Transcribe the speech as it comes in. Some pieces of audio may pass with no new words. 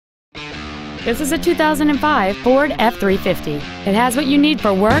This is a 2005 Ford F-350. It has what you need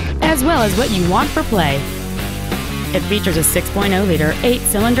for work as well as what you want for play. It features a 6.0-liter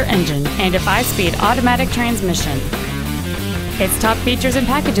 8-cylinder engine and a 5-speed automatic transmission. Its top features and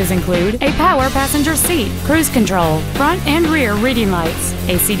packages include a power passenger seat, cruise control, front and rear reading lights,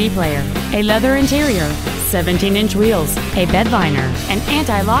 a CD player, a leather interior, 17-inch wheels, a bed liner, an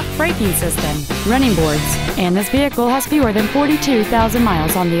anti-lock braking system, running boards, and this vehicle has fewer than 42,000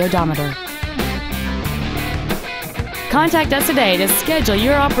 miles on the odometer. Contact us today to schedule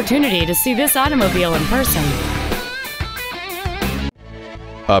your opportunity to see this automobile in person.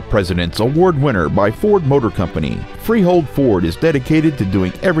 A President's Award winner by Ford Motor Company, Freehold Ford is dedicated to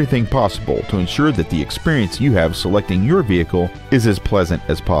doing everything possible to ensure that the experience you have selecting your vehicle is as pleasant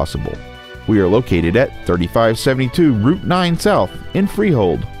as possible. We are located at 3572 Route 9 South in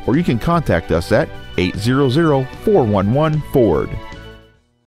Freehold, or you can contact us at 800-411-FORD.